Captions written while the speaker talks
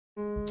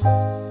Gold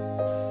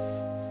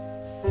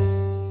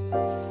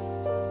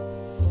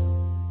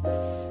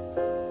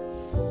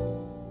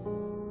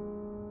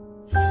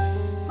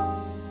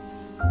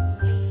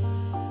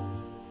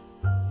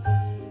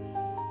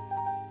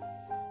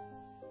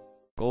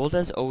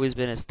has always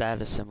been a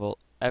status symbol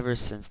ever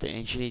since the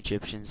ancient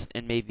Egyptians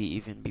and maybe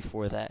even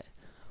before that.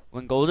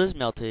 When gold is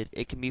melted,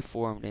 it can be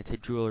formed into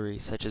jewelry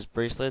such as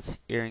bracelets,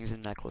 earrings,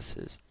 and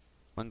necklaces.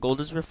 When gold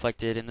is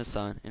reflected in the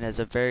sun, it has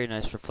a very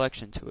nice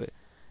reflection to it.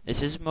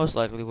 This is most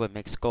likely what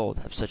makes gold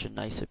have such a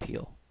nice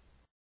appeal.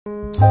 The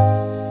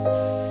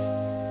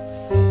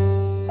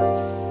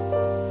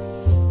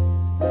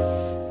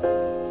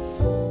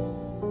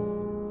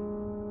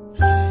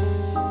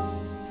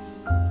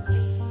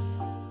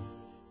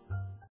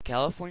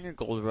California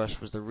Gold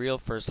Rush was the real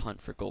first hunt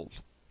for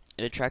gold.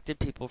 It attracted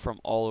people from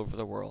all over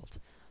the world.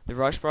 The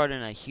rush brought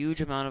in a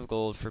huge amount of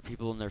gold for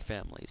people and their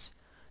families.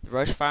 The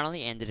rush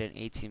finally ended in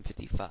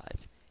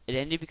 1855. It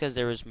ended because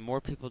there was more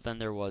people than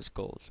there was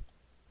gold.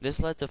 This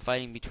led to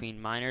fighting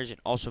between miners and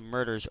also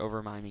murders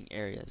over mining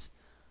areas.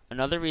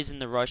 Another reason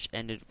the rush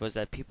ended was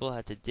that people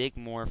had to dig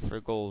more for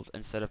gold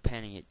instead of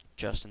panning it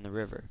just in the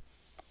river.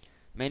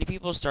 Many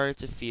people started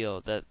to feel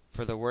that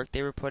for the work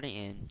they were putting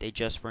in, they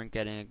just weren't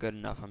getting a good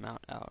enough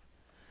amount out.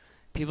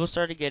 People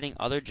started getting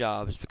other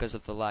jobs because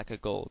of the lack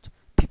of gold.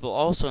 People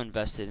also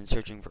invested in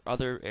searching for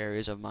other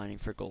areas of mining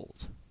for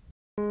gold.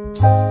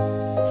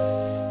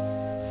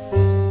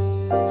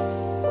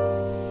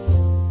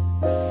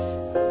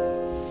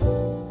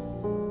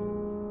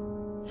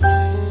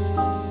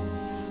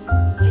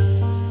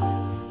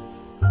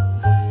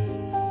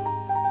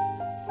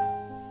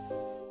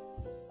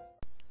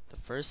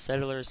 The first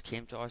settlers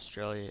came to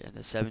Australia in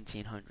the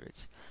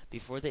 1700s.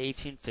 Before the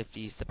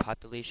 1850s, the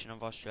population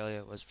of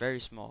Australia was very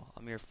small,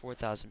 a mere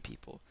 4,000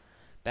 people.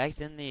 Back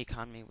then, the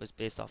economy was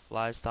based off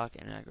livestock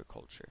and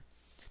agriculture.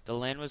 The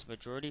land was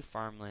majority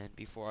farmland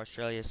before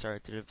Australia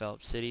started to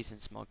develop cities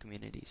and small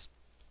communities.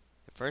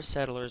 The first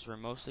settlers were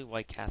mostly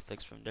white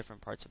Catholics from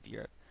different parts of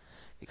Europe.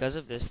 Because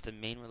of this, the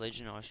main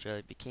religion in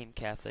Australia became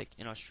Catholic,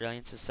 and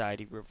Australian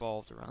society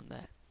revolved around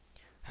that.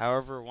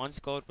 However, once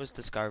gold was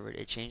discovered,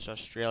 it changed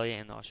Australia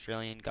and the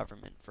Australian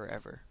government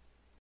forever.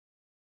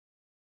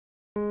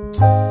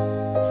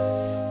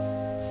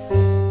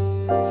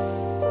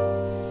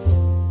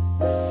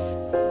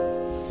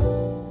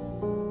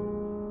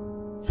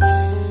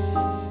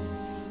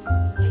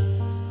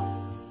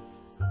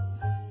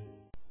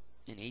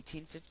 In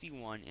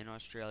 1851, in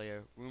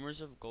Australia, rumors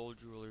of gold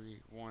jewelry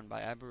worn by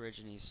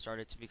Aborigines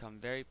started to become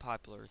very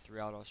popular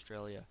throughout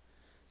Australia.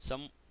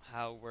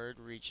 Somehow word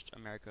reached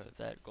America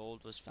that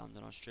gold was found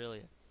in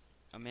Australia.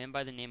 A man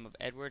by the name of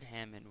Edward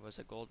Hammond was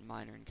a gold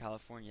miner in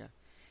California.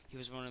 He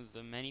was one of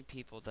the many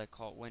people that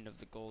caught wind of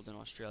the gold in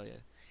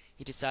Australia.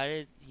 He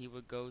decided he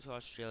would go to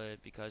Australia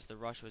because the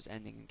rush was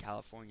ending in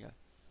California.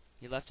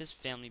 He left his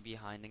family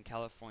behind in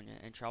California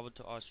and traveled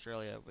to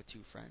Australia with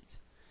two friends.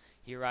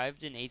 He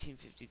arrived in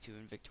 1852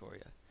 in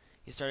Victoria.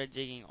 He started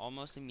digging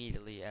almost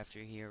immediately after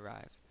he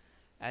arrived.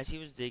 As he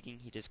was digging,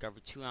 he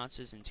discovered 2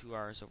 ounces in 2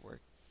 hours of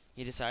work.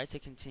 He decided to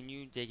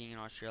continue digging in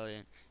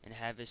Australia and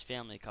have his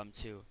family come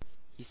too.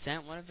 He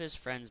sent one of his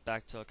friends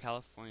back to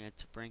California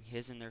to bring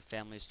his and their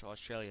families to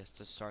Australia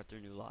to start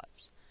their new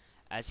lives.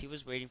 As he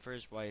was waiting for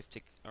his wife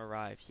to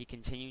arrive, he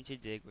continued to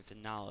dig with the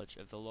knowledge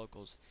of the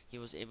locals. He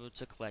was able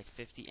to collect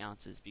 50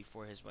 ounces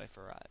before his wife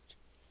arrived.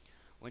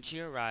 When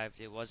she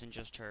arrived, it wasn't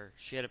just her.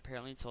 She had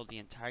apparently told the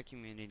entire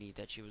community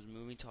that she was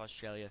moving to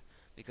Australia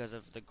because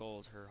of the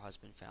gold her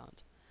husband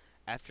found.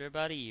 After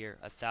about a year,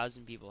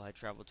 1,000 people had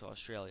traveled to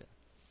Australia.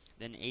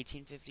 Then in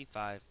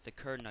 1855, the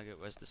Kurd nugget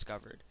was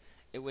discovered.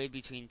 It weighed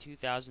between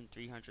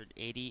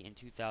 2,380 and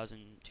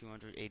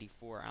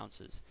 2,284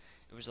 ounces.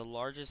 It was the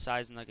largest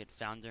size nugget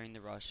found during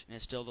the rush and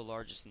is still the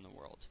largest in the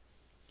world.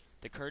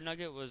 The Kurd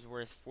nugget was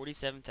worth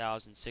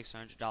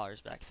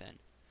 $47,600 back then.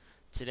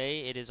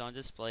 Today it is on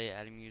display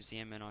at a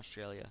museum in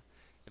Australia.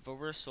 If it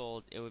were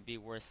sold, it would be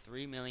worth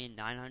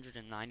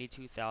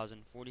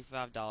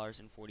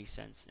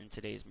 $3,992,045.40 in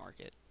today's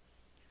market.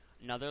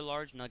 Another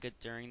large nugget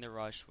during the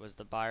rush was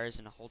the Byers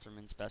and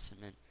Holterman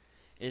specimen.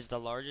 It is the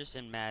largest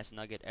in mass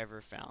nugget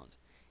ever found.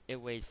 It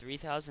weighed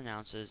 3,000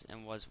 ounces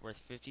and was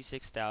worth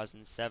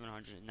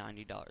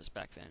 $56,790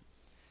 back then.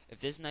 If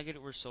this nugget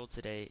were sold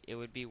today, it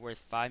would be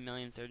worth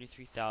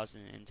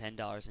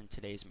 $5,033,010 in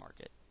today's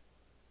market.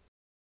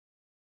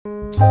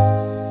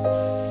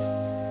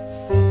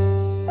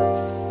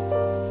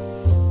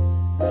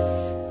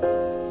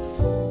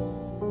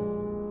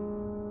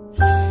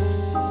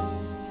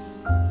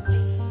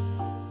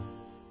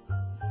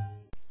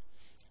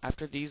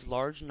 After these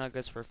large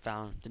nuggets were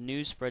found, the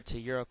news spread to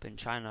Europe and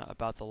China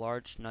about the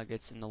large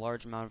nuggets and the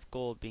large amount of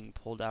gold being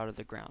pulled out of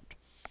the ground.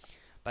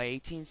 By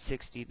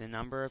 1860, the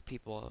number of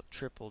people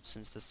tripled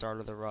since the start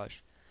of the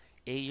rush.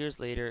 8 years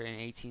later, in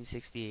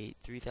 1868,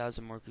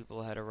 3,000 more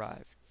people had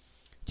arrived.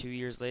 2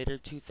 years later,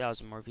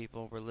 2,000 more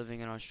people were living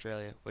in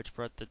Australia, which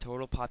brought the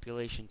total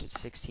population to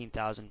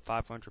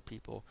 16,500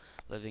 people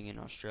living in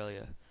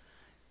Australia.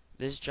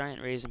 This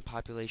giant raise in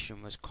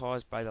population was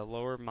caused by the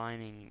lower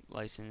mining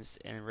license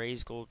and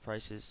raised gold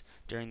prices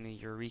during the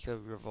Eureka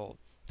Revolt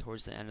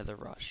towards the end of the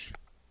rush.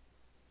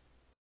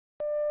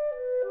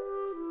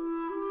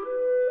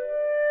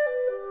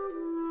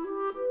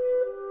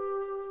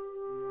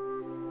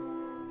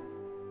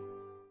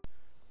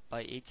 By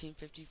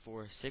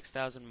 1854,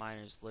 6,000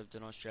 miners lived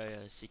in Australia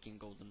seeking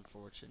golden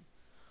fortune.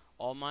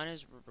 All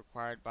miners were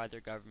required by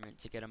their government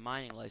to get a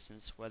mining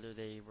license, whether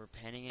they were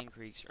panning in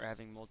creeks or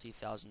having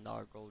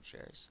multi-thousand-dollar gold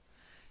shares.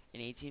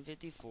 In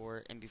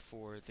 1854 and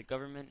before, the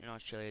government in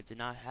Australia did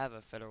not have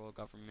a federal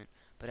government,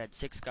 but had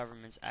 6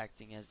 governments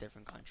acting as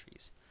different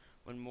countries.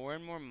 When more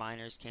and more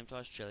miners came to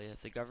Australia,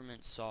 the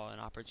government saw an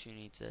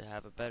opportunity to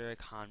have a better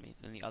economy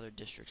than the other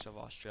districts of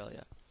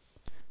Australia.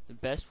 The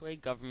best way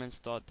governments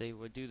thought they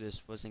would do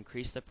this was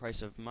increase the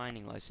price of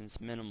mining license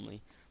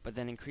minimally, but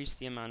then increase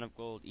the amount of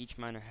gold each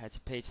miner had to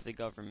pay to the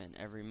government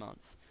every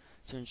month.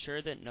 To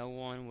ensure that no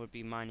one would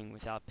be mining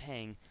without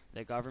paying,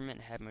 the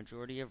government had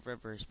majority of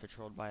rivers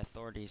patrolled by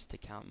authorities to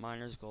count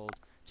miners' gold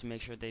to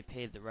make sure they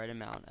paid the right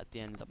amount at the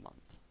end of the month.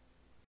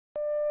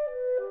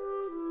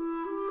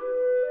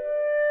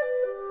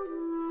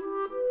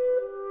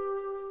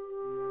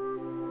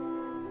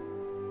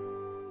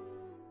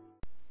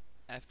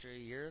 After a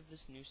year of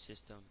this new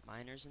system,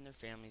 miners and their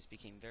families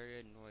became very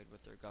annoyed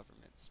with their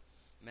governments.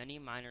 Many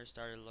miners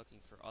started looking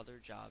for other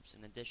jobs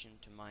in addition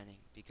to mining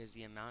because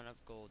the amount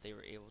of gold they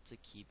were able to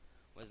keep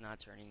was not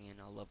turning in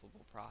a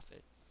livable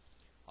profit.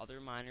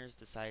 Other miners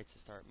decided to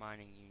start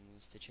mining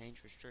unions to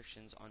change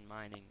restrictions on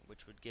mining,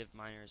 which would give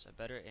miners a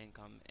better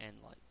income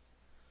and life.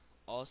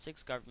 All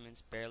 6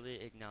 governments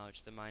barely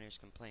acknowledged the miners'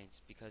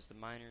 complaints because the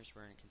miners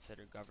weren't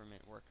considered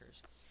government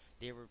workers.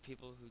 They were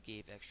people who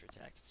gave extra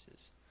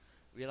taxes.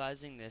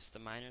 Realizing this, the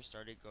miners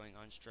started going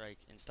on strike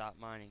and stopped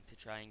mining to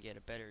try and get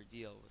a better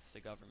deal with the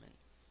government.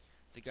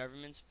 The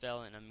governments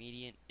felt an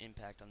immediate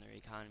impact on their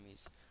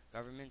economies.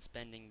 Government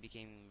spending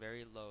became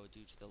very low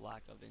due to the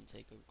lack of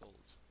intake of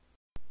gold.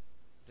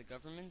 The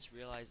governments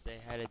realized they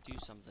had to do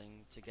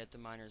something to get the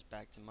miners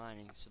back to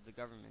mining so the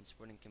governments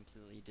wouldn't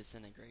completely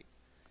disintegrate.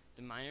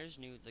 The miners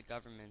knew the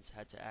governments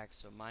had to act,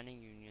 so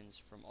mining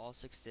unions from all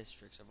 6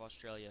 districts of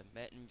Australia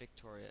met in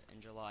Victoria in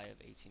July of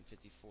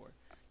 1854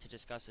 to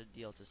discuss a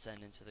deal to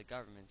send into the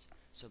governments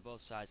so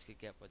both sides could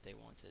get what they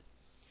wanted.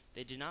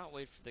 They did not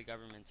wait for the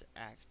government to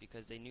act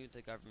because they knew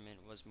the government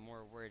was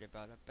more worried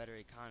about a better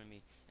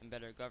economy and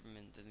better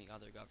government than the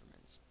other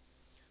governments.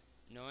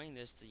 Knowing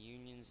this, the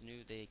unions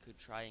knew they could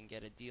try and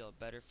get a deal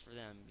better for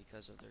them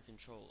because of their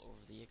control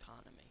over the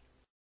economy.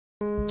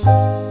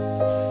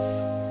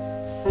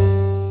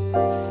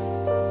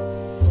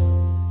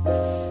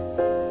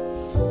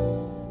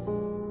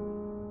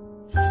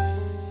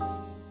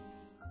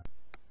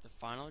 The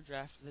final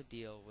draft of the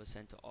deal was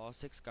sent to all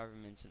 6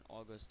 governments in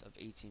August of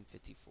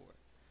 1854.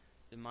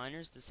 The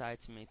miners decided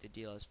to make the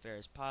deal as fair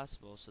as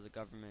possible so the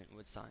government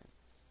would sign.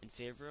 In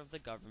favor of the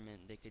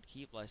government, they could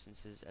keep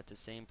licenses at the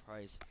same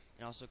price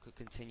and also could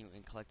continue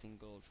in collecting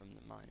gold from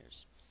the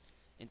miners.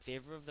 In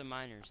favor of the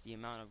miners, the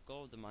amount of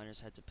gold the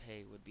miners had to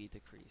pay would be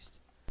decreased.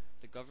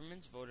 The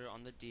governments voted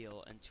on the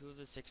deal and 2 of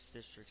the 6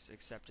 districts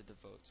accepted the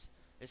votes.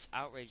 This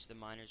outraged the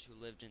miners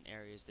who lived in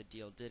areas the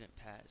deal didn't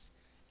pass.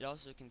 It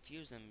also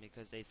confused them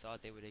because they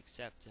thought they would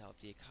accept to help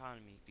the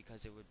economy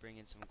because it would bring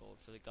in some gold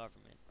for the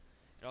government.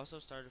 It also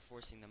started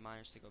forcing the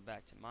miners to go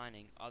back to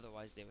mining,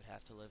 otherwise they would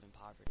have to live in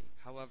poverty.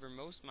 However,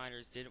 most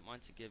miners didn't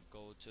want to give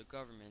gold to a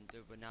government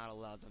that would not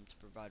allow them to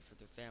provide for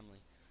their family,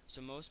 so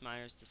most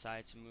miners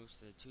decided to move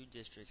to the 2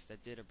 districts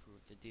that did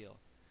approve the deal.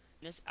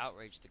 This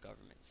outraged the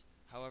governments.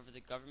 However,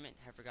 the government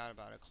had forgot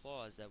about a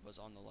clause that was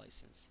on the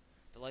license.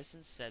 The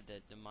license said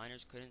that the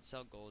miners couldn't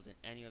sell gold in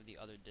any of the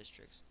other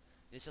districts.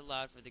 This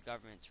allowed for the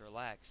government to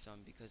relax some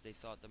because they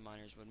thought the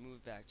miners would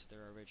move back to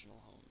their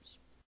original homes.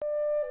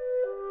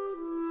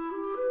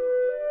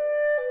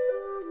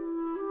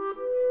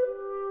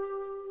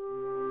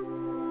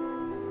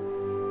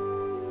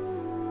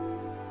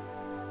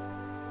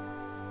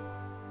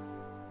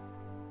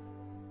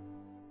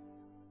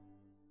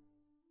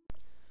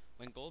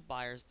 When gold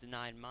buyers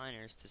denied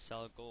miners to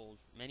sell gold,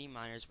 many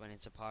miners went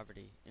into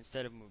poverty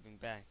instead of moving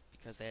back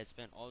because they had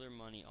spent all their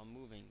money on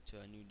moving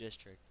to a new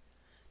district.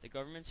 The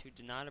governments who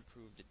did not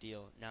approve the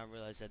deal now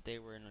realized that they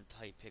were in a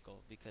tight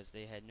pickle because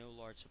they had no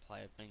large supply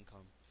of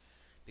income.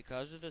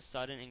 Because of the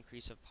sudden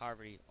increase of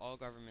poverty, all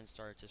governments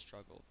started to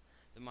struggle.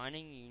 The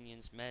mining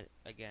unions met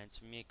again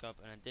to make up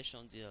an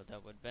additional deal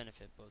that would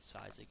benefit both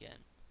sides again.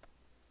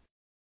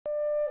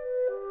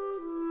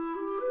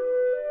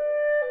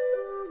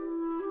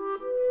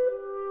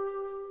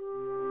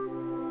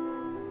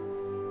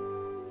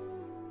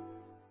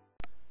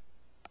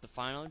 The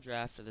final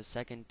draft of the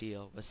second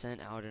deal was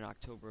sent out in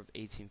October of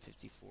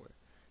 1854.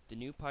 The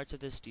new parts of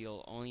this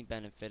deal only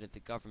benefited the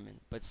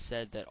government, but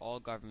said that all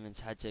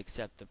governments had to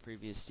accept the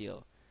previous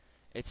deal.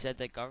 It said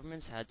that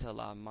governments had to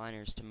allow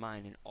miners to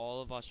mine in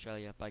all of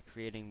Australia by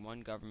creating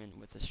one government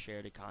with a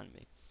shared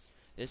economy.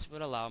 This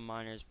would allow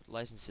miners with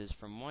licenses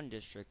from one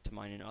district to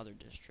mine in other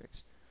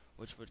districts.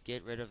 which would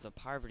get rid of the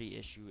poverty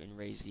issue and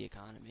raise the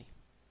economy.